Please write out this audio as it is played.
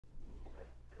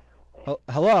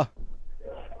Hello.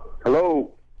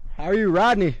 Hello. How are you,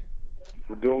 Rodney?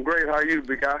 We're doing great. How are you,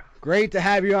 big guy? Great to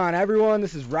have you on, everyone.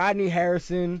 This is Rodney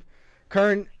Harrison,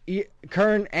 current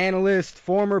analyst,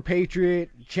 former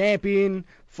Patriot, champion,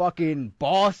 fucking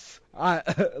boss,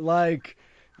 like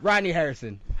Rodney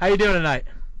Harrison. How you doing tonight?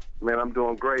 Man, I'm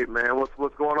doing great, man.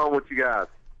 What's going on with you guys?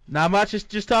 Not much.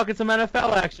 Just talking some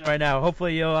NFL action right now.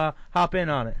 Hopefully you'll hop in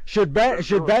on it. Should Ben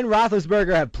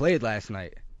Roethlisberger have played last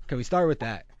night? Can we start with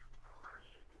that?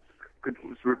 Could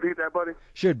you repeat that, buddy?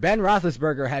 Should Ben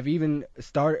Roethlisberger have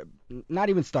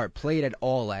played at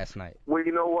all last night? Well,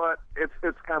 you know what? It's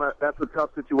that's a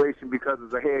tough situation because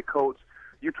as a head coach,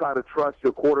 you try to trust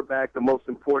your quarterback, the most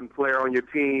important player on your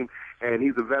team, and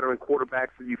he's a veteran quarterback,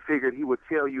 so you figured he would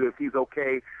tell you if he's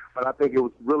okay. But I think it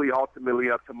was really ultimately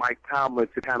up to Mike Tomlin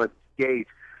to kind of gauge.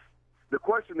 The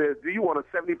question is, do you want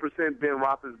a 70% Ben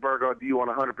Roethlisberger or do you want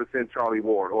 100% Charlie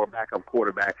Ward or a backup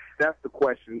quarterback? That's the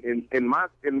question. In my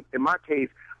case,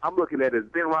 I'm looking at it as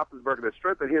Ben Roethlisberger. The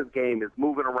strength of his game is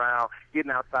moving around, getting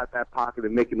outside that pocket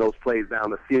and making those plays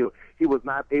down the field. He was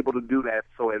not able to do that.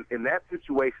 So in that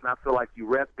situation, I feel like you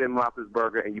rest Ben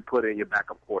Roethlisberger and you put in your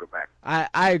backup quarterback.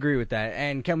 I agree with that.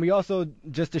 And can we also,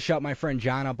 just to shut my friend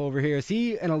John up over here, is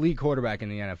he an elite quarterback in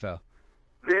the NFL?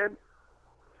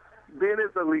 Ben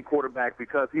is a elite quarterback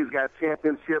because he's got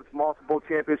championships, multiple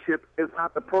championships. It's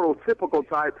not the prototypical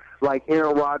type like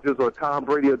Aaron Rodgers or Tom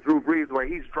Brady or Drew Brees where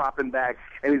he's dropping back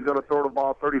and he's going to throw the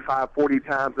ball 35, 40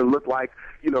 times and look like,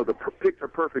 the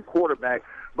picture-perfect quarterback.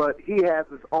 But he has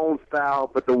his own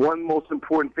style. But the one most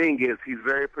important thing is he's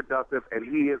very productive, and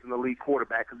he is an elite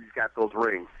quarterback because he's got those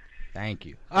rings. Thank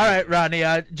you. All right, Rodney.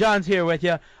 John's here with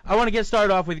you. I want to get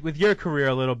started off with your career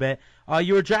a little bit.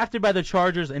 You were drafted by the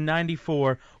Chargers in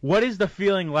 '94. What is the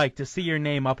feeling like to see your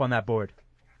name up on that board?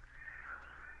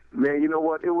 Man, you know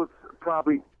what? It was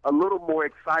probably a little more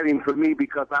exciting for me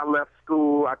because I left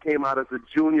school. I came out as a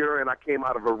junior, and I came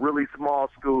out of a really small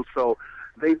school. So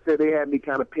they said they had me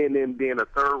kind of pinned in being a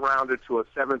third-rounder to a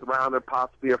seventh-rounder,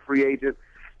 possibly a free agent.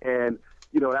 And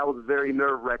that was very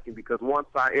nerve-wracking because once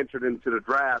I entered into the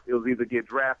draft, it was either get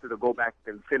drafted or go back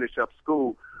and finish up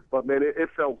school. But, man, it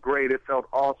felt great. It felt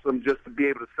awesome just to be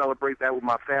able to celebrate that with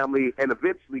my family and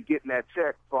eventually getting that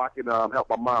check so I can help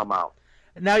my mom out.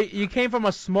 Now, you came from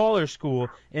a smaller school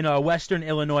in Western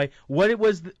Illinois. What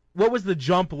was the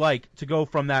jump like to go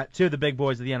from that to the big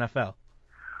boys of the NFL?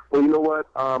 Well, you know what?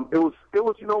 It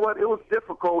was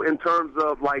difficult in terms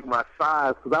of like my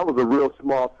size because I was a real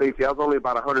small safety. I was only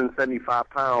about 175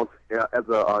 pounds as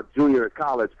a junior at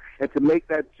college, and to make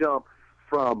that jump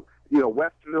from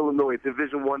Western Illinois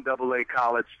Division I AA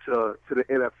college to the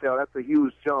NFL, that's a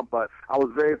huge jump. But I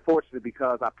was very fortunate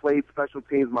because I played special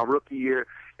teams my rookie year,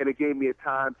 and it gave me a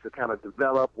time to kind of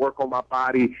develop, work on my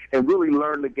body, and really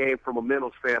learn the game from a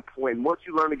mental standpoint. And once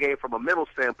you learn the game from a mental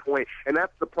standpoint, and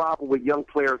that's the problem with young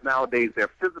players nowadays,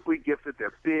 they're physically gifted,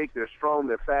 they're big, they're strong,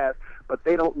 they're fast, but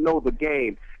they don't know the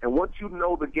game. And once you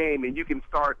know the game and you can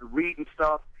start reading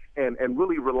stuff and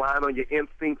really relying on your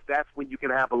instincts, that's when you can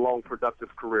have a long,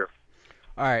 productive career.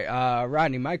 All right,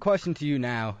 Rodney, my question to you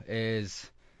now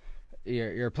is,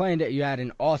 you're playing that you had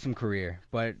an awesome career,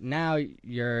 but now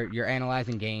you're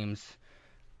analyzing games.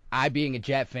 I, being a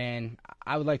Jet fan,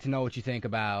 I would like to know what you think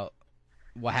about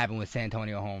what happened with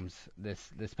Santonio Holmes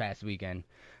this past weekend.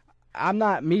 I'm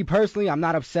not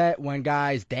upset when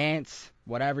guys dance,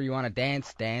 whatever you want to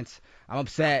dance. I'm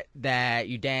upset that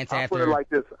you dance after.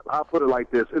 I'll put it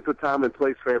like this. It's a time and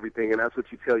place for everything, and that's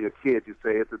what you tell your kids. You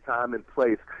say it's a time and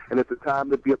place, and it's a time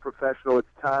to be a professional. It's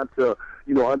time to,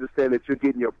 understand that you're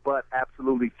getting your butt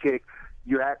absolutely kicked.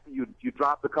 You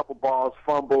dropped a couple balls,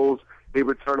 fumbles, they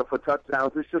return it for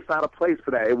touchdowns. It's just not a place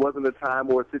for that. It wasn't a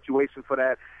time or a situation for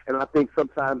that. And I think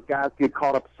sometimes guys get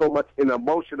caught up so much in the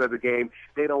emotion of the game,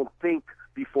 they don't think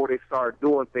before they start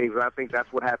doing things. And I think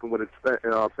that's what happened with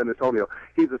San Antonio.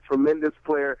 He's a tremendous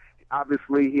player.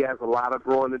 Obviously, he has a lot of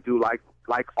growing to do, like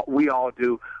we all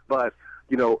do. But,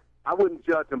 I wouldn't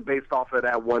judge him based off of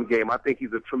that one game. I think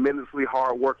he's a tremendously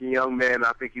hard-working young man.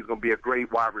 I think he's going to be a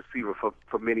great wide receiver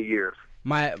for many years.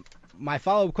 My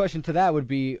follow-up question to that would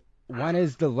be, when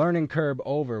is the learning curve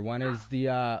over? When is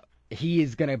he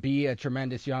is going to be a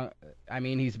tremendous he's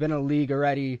been in the league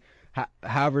already,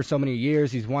 however so many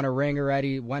years. He's won a ring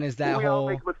already. When is that We all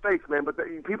make mistakes, man, but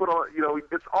people don't,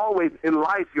 it's always, in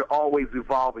life, you're always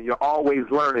evolving. You're always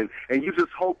learning, and you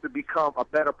just hope to become a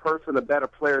better person, a better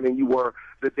player than you were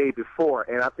the day before.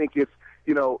 And I think it's,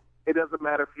 it doesn't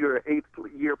matter if you're an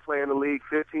 8th year player in the league,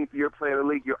 15th year player in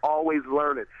the league, you're always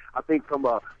learning. I think from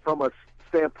a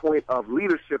standpoint of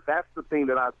leadership, that's the thing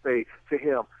that I say to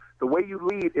him. The way you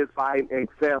lead is by an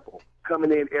example.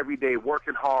 coming in every day,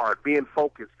 working hard, being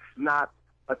focused, not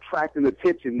attracting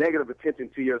attention, negative attention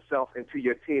to yourself and to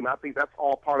your team. I think that's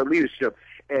all part of leadership.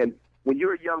 And when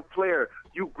you're a young player,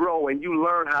 you grow and you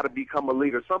learn how to become a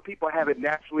leader. Some people have it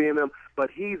naturally in them, but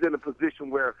he's in a position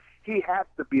where he has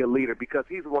to be a leader because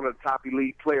he's one of the top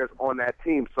elite players on that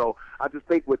team. So I just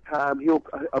think with time, he'll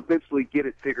eventually get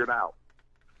it figured out.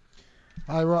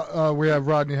 Hi, we have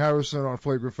Rodney Harrison on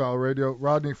Flagrant Foul Radio.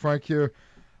 Rodney, Frank here.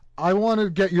 I want to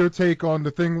get your take on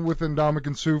the thing with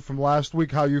Ndamukong Suh from last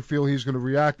week, how you feel he's going to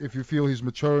react, if you feel he's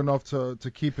mature enough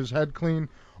to keep his head clean.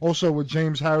 Also with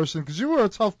James Harrison, because you were a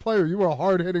tough player. You were a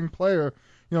hard-hitting player.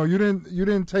 You know, you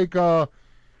didn't take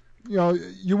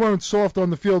you weren't soft on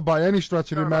the field by any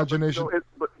stretch of the imagination.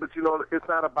 But it's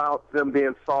not about them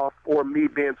being soft or me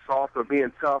being soft or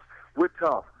being tough. We're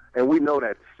tough, and we know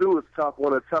that. Suh is tough,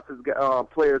 one of the toughest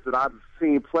players that I've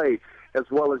seen play, as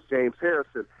well as James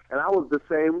Harrison. And I was the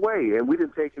same way, and we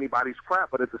didn't take anybody's crap,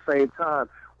 but at the same time,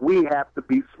 we have to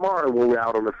be smarter when we're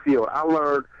out on the field. I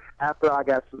learned after I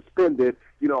got suspended,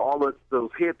 all those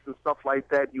hits and stuff like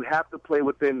that, you have to play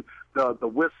within the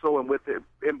whistle and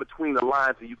in between the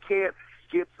lines, and you can't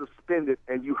get suspended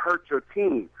and you hurt your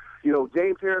team.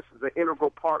 James Harris is an integral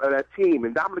part of that team,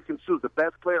 and Ndamukong Suh is the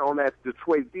best player on that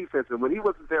Detroit defense. And when he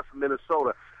wasn't there for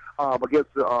Minnesota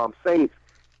against the Saints,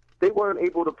 they weren't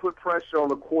able to put pressure on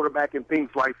the quarterback and things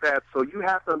like that. So you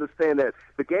have to understand that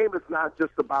the game is not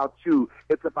just about you.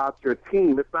 It's about your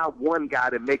team. It's not one guy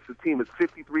that makes a team. It's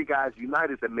 53 guys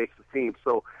united that makes a team.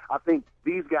 So I think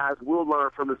these guys will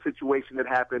learn from the situation that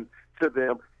happened to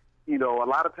them. A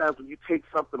lot of times when you take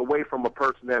something away from a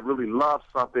person that really loves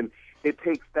something, it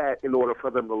takes that in order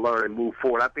for them to learn and move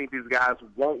forward. I think these guys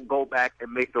won't go back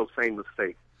and make those same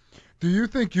mistakes. Do you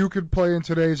think you could play in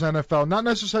today's NFL? Not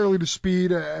necessarily the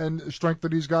speed and strength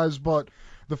of these guys, but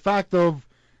the fact of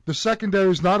the secondary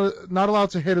is not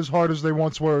allowed to hit as hard as they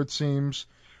once were, it seems.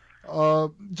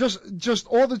 Just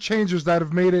all the changes that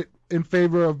have made it in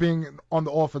favor of being on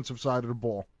the offensive side of the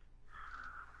ball.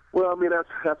 Well, I mean,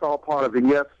 that's all part of it.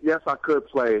 Yes, I could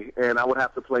play, and I would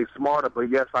have to play smarter, but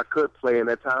yes, I could play, and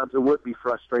at times it would be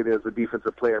frustrating as a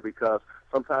defensive player because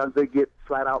sometimes they get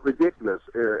flat out ridiculous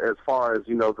as far as,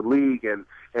 the league and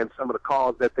some of the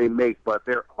calls that they make, but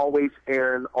they're always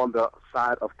erring on the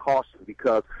side of caution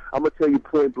because I'm going to tell you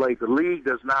point blank, the league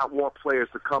does not want players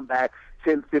to come back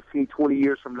 10, 15, 20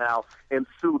 years from now and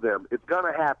sue them. It's going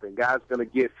to happen. Guys are going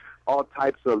to get all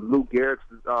types of Lou Gehrig's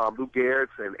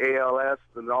and ALS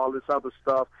and all this other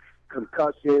stuff,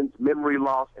 concussions, memory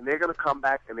loss, and they're going to come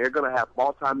back and they're going to have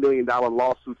multi-million-dollar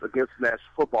lawsuits against the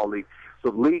National Football League.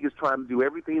 So the league is trying to do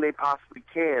everything they possibly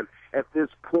can at this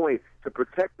point to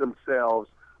protect themselves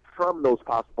from those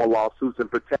possible lawsuits and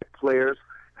protect players'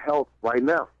 health right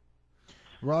now.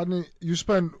 Rodney, you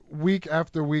spend week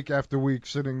after week after week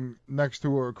sitting next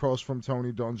to or across from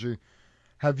Tony Dungy.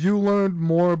 Have you learned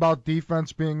more about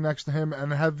defense being next to him?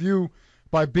 And have you,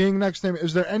 by being next to him,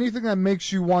 is there anything that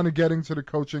makes you want to get into the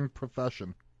coaching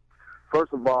profession?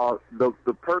 First of all,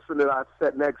 the person that I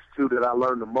sat next to that I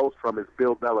learned the most from is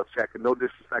Bill Belichick. And no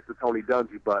disrespect to Tony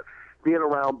Dungy, but being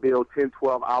around Bill 10,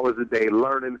 12 hours a day,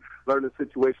 learning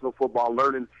situational football,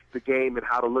 learning the game and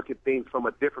how to look at things from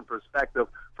a different perspective,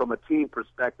 from a team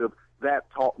perspective, that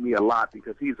taught me a lot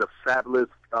because he's a fabulous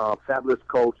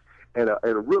coach. And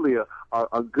really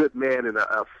a good man and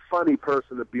a funny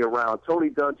person to be around. Tony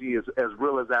Dungy is as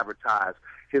real as advertised.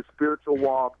 His spiritual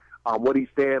walk, what he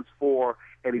stands for,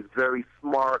 and he's very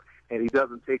smart, and he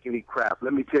doesn't take any crap.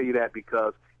 Let me tell you that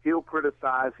because he'll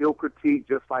criticize, he'll critique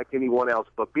just like anyone else.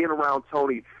 But being around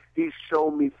Tony, he's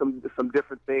shown me some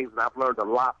different things, and I've learned a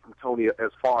lot from Tony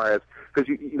as far as because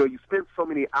you spend so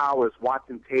many hours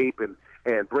watching tape and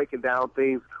breaking down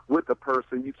things with a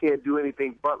person, you can't do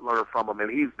anything but learn from him, and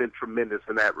he's been tremendous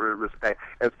in that respect.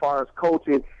 As far as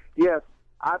coaching, yes,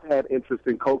 I've had interest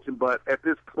in coaching, but at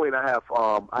this point I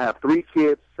have 3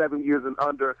 kids, 7 years and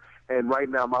under, and right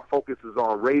now my focus is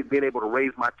on being able to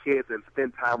raise my kids and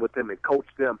spend time with them and coach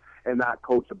them and not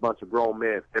coach a bunch of grown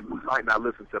men that might not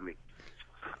listen to me.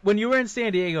 When you were in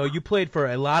San Diego, you played for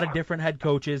a lot of different head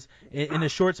coaches in a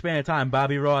short span of time.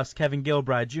 Bobby Ross, Kevin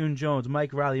Gilbride, June Jones,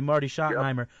 Mike Riley, Marty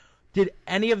Schottenheimer. Yep. Did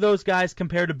any of those guys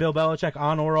compare to Bill Belichick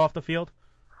on or off the field?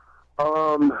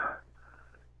 I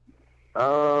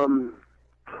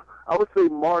would say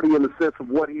Marty in the sense of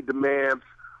what he demands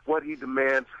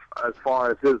as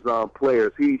far as his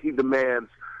players. He demands,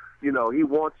 he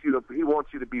wants you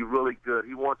to be really good.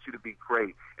 He wants you to be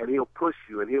great, and he'll push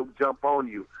you and he'll jump on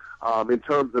you. In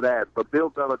terms of that. But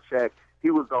Bill Belichick, he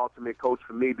was the ultimate coach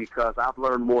for me because I've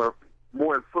learned more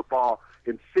in football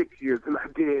in 6 years than I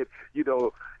did,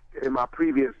 in my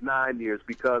previous 9 years,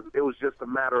 because it was just a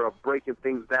matter of breaking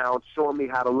things down, showing me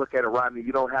how to look at it, Rodney.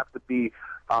 You don't have to be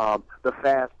the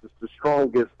fastest, the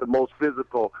strongest, the most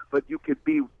physical, but you could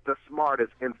be the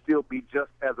smartest and still be just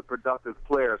as a productive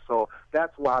player. So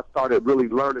that's why I started really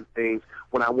learning things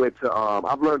when I went to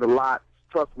I've learned a lot,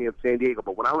 trust me, in San Diego.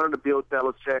 But when I learned to Bill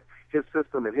Belichick, his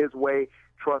system and his way,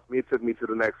 trust me, it took me to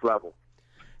the next level.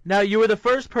 Now, you were the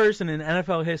first person in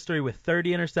NFL history with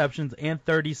 30 interceptions and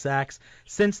 30 sacks.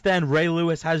 Since then, Ray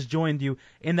Lewis has joined you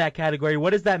in that category. What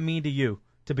does that mean to you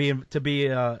to be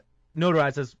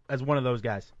notarized as one of those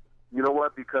guys? You know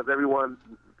what? Because everyone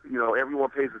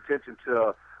pays attention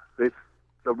to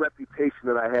the reputation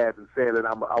that I had in saying that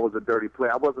I was a dirty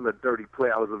player. I wasn't a dirty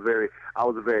player. I was a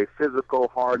very physical,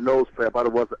 hard-nosed player, but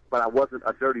I wasn't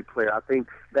a dirty player. I think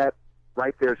that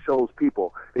right there shows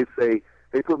people.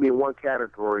 They put me in one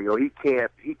category. He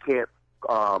can't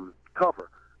cover.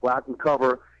 Well, I can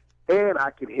cover and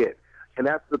I can hit, and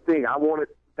that's the thing.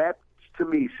 That to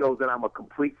me shows that I'm a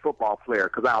complete football player,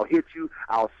 because I'll hit you,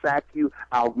 I'll sack you,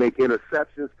 I'll make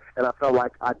interceptions, and I felt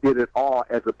like I did it all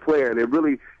as a player. And it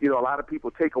really, a lot of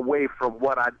people take away from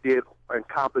what I did and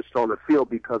accomplished on the field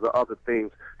because of other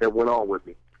things that went on with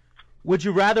me. Would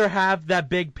you rather have that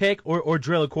big pick or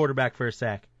drill a quarterback for a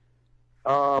sack?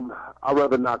 I'd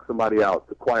rather knock somebody out,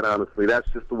 quite honestly. That's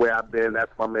just the way I've been.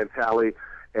 That's my mentality,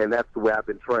 and that's the way I've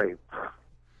been trained.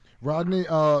 Rodney,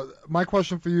 my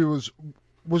question for you is,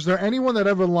 was there anyone that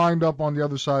ever lined up on the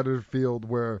other side of the field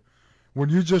where when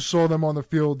you just saw them on the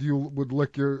field, you would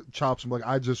lick your chops and be like,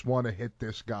 I just want to hit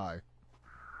this guy?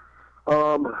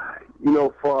 I'm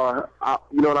going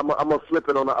to flip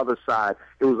it on the other side.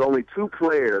 It was only two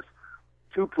players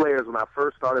when I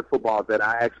first started football that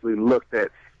I actually looked at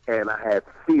and I had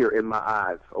fear in my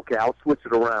eyes. Okay, I'll switch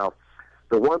it around.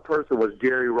 The one person was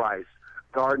Jerry Rice,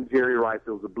 guarding Jerry Rice.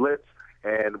 It was a blitz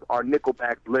and our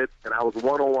nickelback blitz, and I was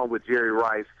one-on-one with Jerry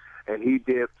Rice, and he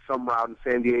did some route in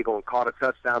San Diego and caught a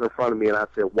touchdown in front of me, and I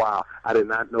said, wow, I did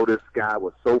not know this guy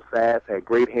was so fast, had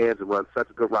great hands, and run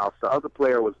such a good route. The other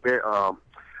player was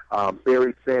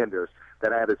Barry Sanders,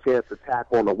 that I had a chance to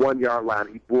tackle on the 1-yard line.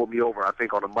 He pulled me over, I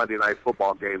think, on a Monday Night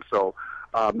Football game. So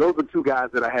those are two guys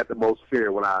that I had the most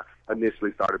fear when I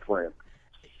initially started playing.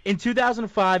 In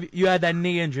 2005, you had that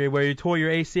knee injury where you tore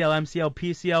your ACL, MCL,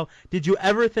 PCL. Did you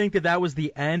ever think that was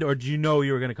the end, or did you know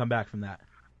you were going to come back from that?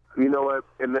 You know what?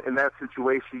 In that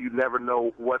situation, you never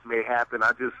know what may happen.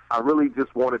 I really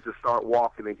just wanted to start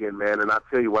walking again, man. And I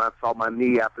tell you, when I saw my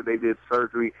knee after they did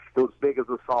surgery, it was big as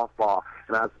a softball.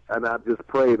 And I just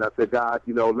prayed. And I said, God,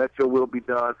 let your will be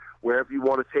done. Wherever you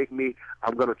want to take me,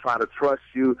 I'm going to try to trust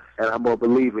you, and I'm going to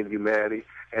believe in you, man.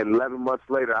 And 11 months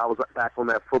later, I was back on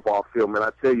that football field, man. I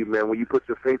tell you, man, when you put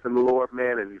your faith in the Lord,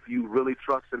 man, and if you really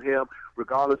trust in Him,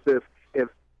 regardless if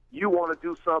you want to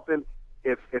do something,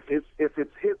 if it's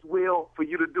His will for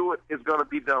you to do it, it's going to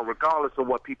be done, regardless of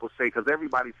what people say, because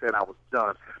everybody said I was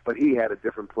done, but He had a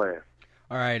different plan.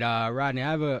 All right, Rodney,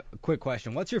 I have a quick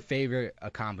question. What's your favorite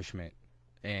accomplishment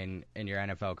in your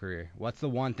NFL career? What's the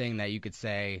one thing that you could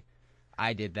say,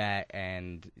 I did that,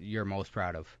 and you're most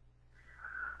proud of?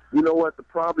 You know what?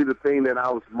 Probably the thing that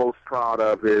I was most proud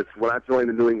of is when I joined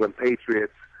the New England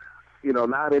Patriots,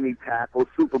 not any tackles,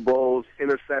 Super Bowls,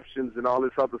 interceptions, and all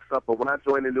this other stuff. But when I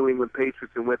joined the New England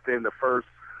Patriots and within the first,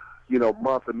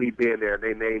 month of me being there,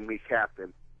 they named me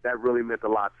captain. That really meant a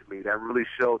lot to me. That really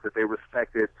showed that they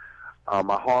respected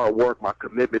my hard work, my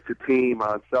commitment to team,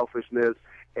 my unselfishness,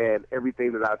 and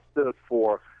everything that I stood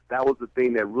for. That was the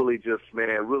thing that really just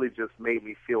made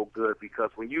me feel good, because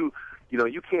when you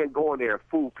can't go in there and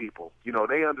fool people.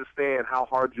 They understand how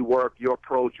hard you work, your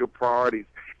approach, your priorities.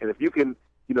 And if you can,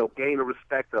 gain the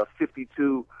respect of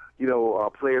 52,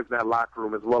 players in that locker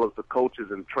room, as well as the coaches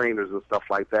and trainers and stuff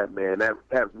like that, man,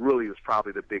 that really is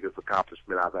probably the biggest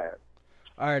accomplishment I've had.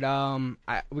 All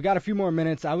right, we got a few more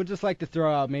minutes. I would just like to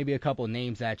throw out maybe a couple of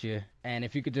names at you, and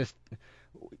if you could just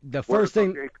the first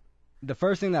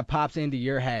thing that pops into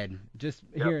your head, just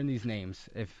hearing these names.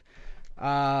 If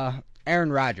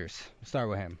Aaron Rodgers, start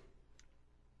with him.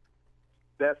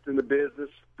 Best in the business,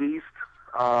 beast.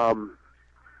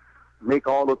 Make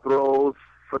all the throws,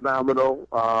 phenomenal.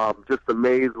 Just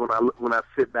amazed when I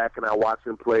sit back and I watch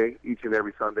him play each and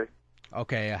every Sunday.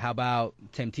 Okay, how about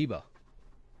Tim Tebow?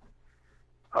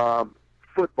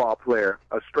 Football player,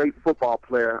 a straight football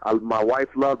player. My wife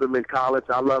loved him in college.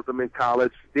 I loved him in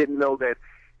college. Didn't know that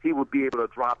he would be able to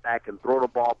drop back and throw the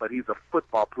ball, but he's a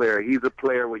football player. He's a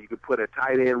player where you could put a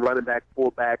tight end, running back,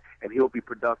 fullback, and he'll be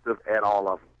productive at all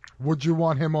of them. Would you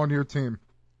want him on your team?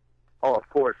 Oh, of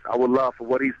course. I would love for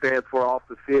what he stands for off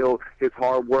the field, his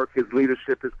hard work, his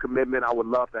leadership, his commitment. I would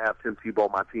love to have Tim Tebow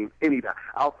on my team anytime.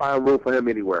 I'll find room for him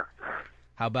anywhere.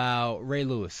 How about Ray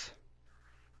Lewis?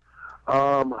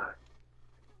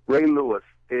 Ray Lewis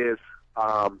is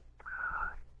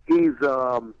he's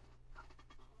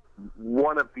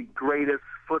one of the greatest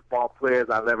football players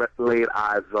I've ever laid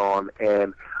eyes on,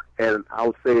 and I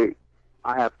would say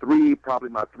I have probably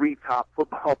my three top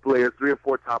football players, 3 or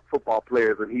 4 top football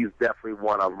players, and he's definitely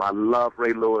one of them. I love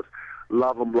Ray Lewis.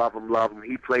 Love him, love him, love him.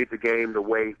 He plays the game the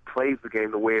way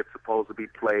it's supposed to be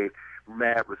played.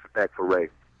 Mad respect for Ray.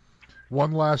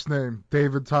 One last name,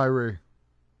 David Tyree.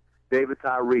 David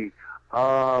Tyree.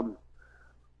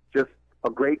 Just a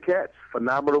great catch,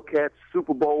 phenomenal catch,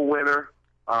 Super Bowl winner,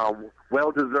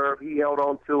 well-deserved. He held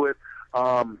on to it.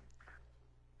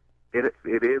 It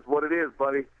is what it is,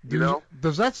 buddy. You know?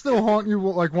 Does that still haunt you,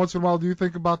 like, once in a while? Do you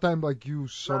think about that and, like, you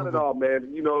son Not of at a... all,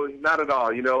 man. Not at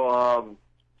all.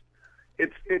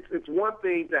 It's one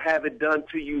thing to have it done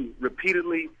to you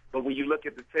repeatedly, but when you look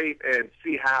at the tape and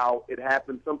see how it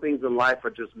happens, some things in life are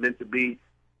just meant to be.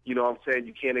 You know what I'm saying?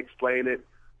 You can't explain it.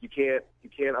 You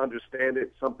can't understand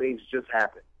it. Some things just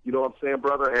happen. You know what I'm saying,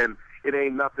 brother? And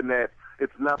it's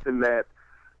nothing that,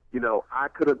 I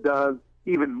could have done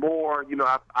even more.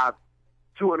 I've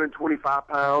 225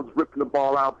 pounds, ripping the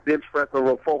ball out, bench press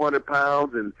over 400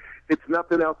 pounds, and it's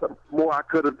nothing else more I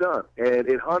could have done. And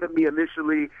it haunted me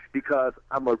initially because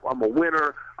I'm a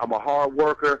winner. I'm a hard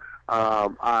worker.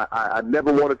 I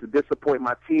never wanted to disappoint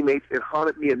my teammates. It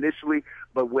haunted me initially,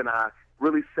 but when I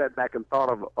really sat back and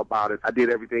thought about it, I did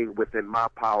everything within my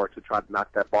power to try to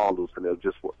knock that ball loose, and it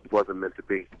just wasn't meant to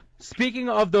be. Speaking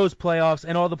of those playoffs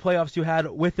and all the playoffs you had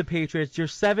with the Patriots, your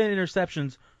 7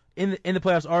 interceptions in the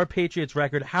playoffs are a Patriots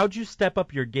record. How'd you step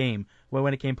up your game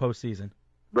when it came postseason?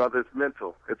 Brother, it's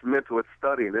mental. It's mental. It's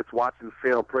studying. It's watching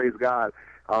film. Praise God.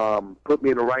 Put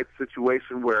me in the right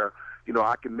situation where,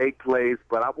 I can make plays.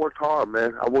 But I worked hard,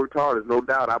 man. I worked hard. There's no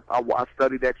doubt. I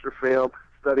studied extra film,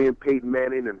 studying Peyton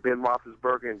Manning and Ben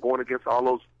Roethlisberger and going against all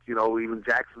those, even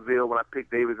Jacksonville when I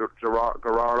picked David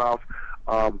Garrard off.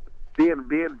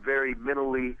 Being very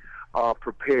mentally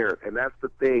prepared, and that's the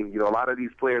thing. A lot of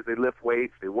these players, they lift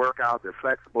weights, they work out, they're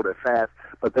flexible, they're fast,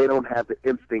 but they don't have the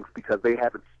instincts because they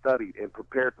haven't studied and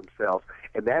prepared themselves,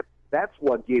 and that's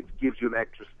what gives you an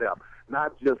extra step.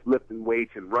 Not just lifting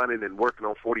weights and running and working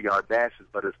on 40-yard dashes,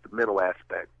 but it's the mental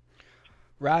aspect.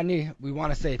 Rodney, we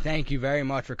want to say thank you very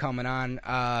much for coming on.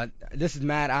 This is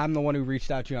Matt. I'm the one who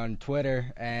reached out to you on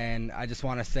Twitter, and I just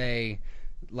want to say,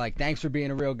 thanks for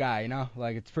being a real guy,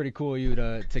 it's pretty cool of you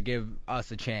to give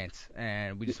us a chance,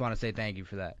 and we just want to say thank you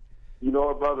for that. You know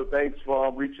what, brother, thanks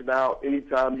for reaching out.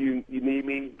 Anytime you need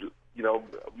me,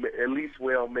 at least,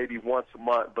 maybe once a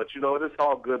month, but it's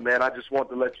all good, man. I just want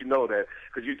to let you know that,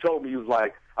 because you told me, I was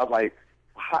like,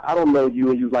 I don't know you,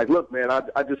 and you was like, look, man,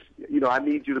 I just, I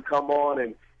need you to come on,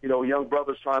 and, young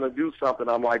brother's trying to do something.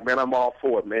 I'm like, man, I'm all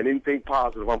for it, man. Anything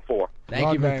positive, I'm for. Thank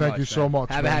Rodney, you very much. Thank you so much.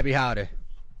 Have man. a happy holiday.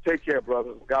 Take care,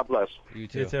 brother. God bless. You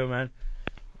too. You too, man.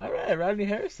 All right, Rodney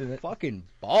Harrison. Fucking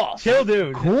boss. Chill,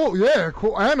 dude. Cool, yeah,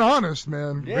 cool, and honest,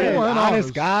 man. Yeah, cool and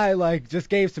honest guy, just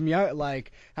gave some young,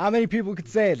 how many people could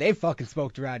say they fucking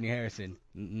spoke to Rodney Harrison?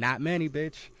 Not many,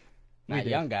 bitch. Not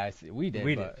young guys. We did.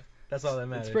 We did. That's all that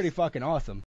matters. It's pretty fucking awesome.